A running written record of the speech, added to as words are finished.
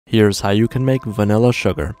Here's how you can make vanilla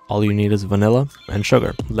sugar. All you need is vanilla and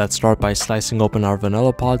sugar. Let's start by slicing open our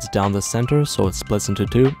vanilla pods down the center so it splits into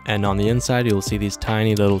two, and on the inside you'll see these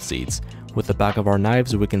tiny little seeds. With the back of our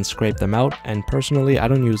knives we can scrape them out, and personally I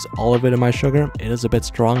don't use all of it in my sugar. It is a bit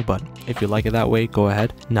strong, but if you like it that way, go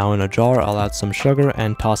ahead. Now in a jar I'll add some sugar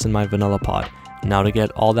and toss in my vanilla pod. Now to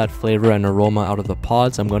get all that flavor and aroma out of the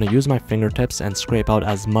pods, I'm going to use my fingertips and scrape out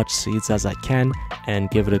as much seeds as I can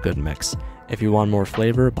and give it a good mix. If you want more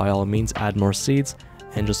flavor, by all means add more seeds,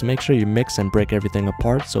 and just make sure you mix and break everything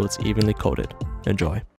apart so it's evenly coated. Enjoy.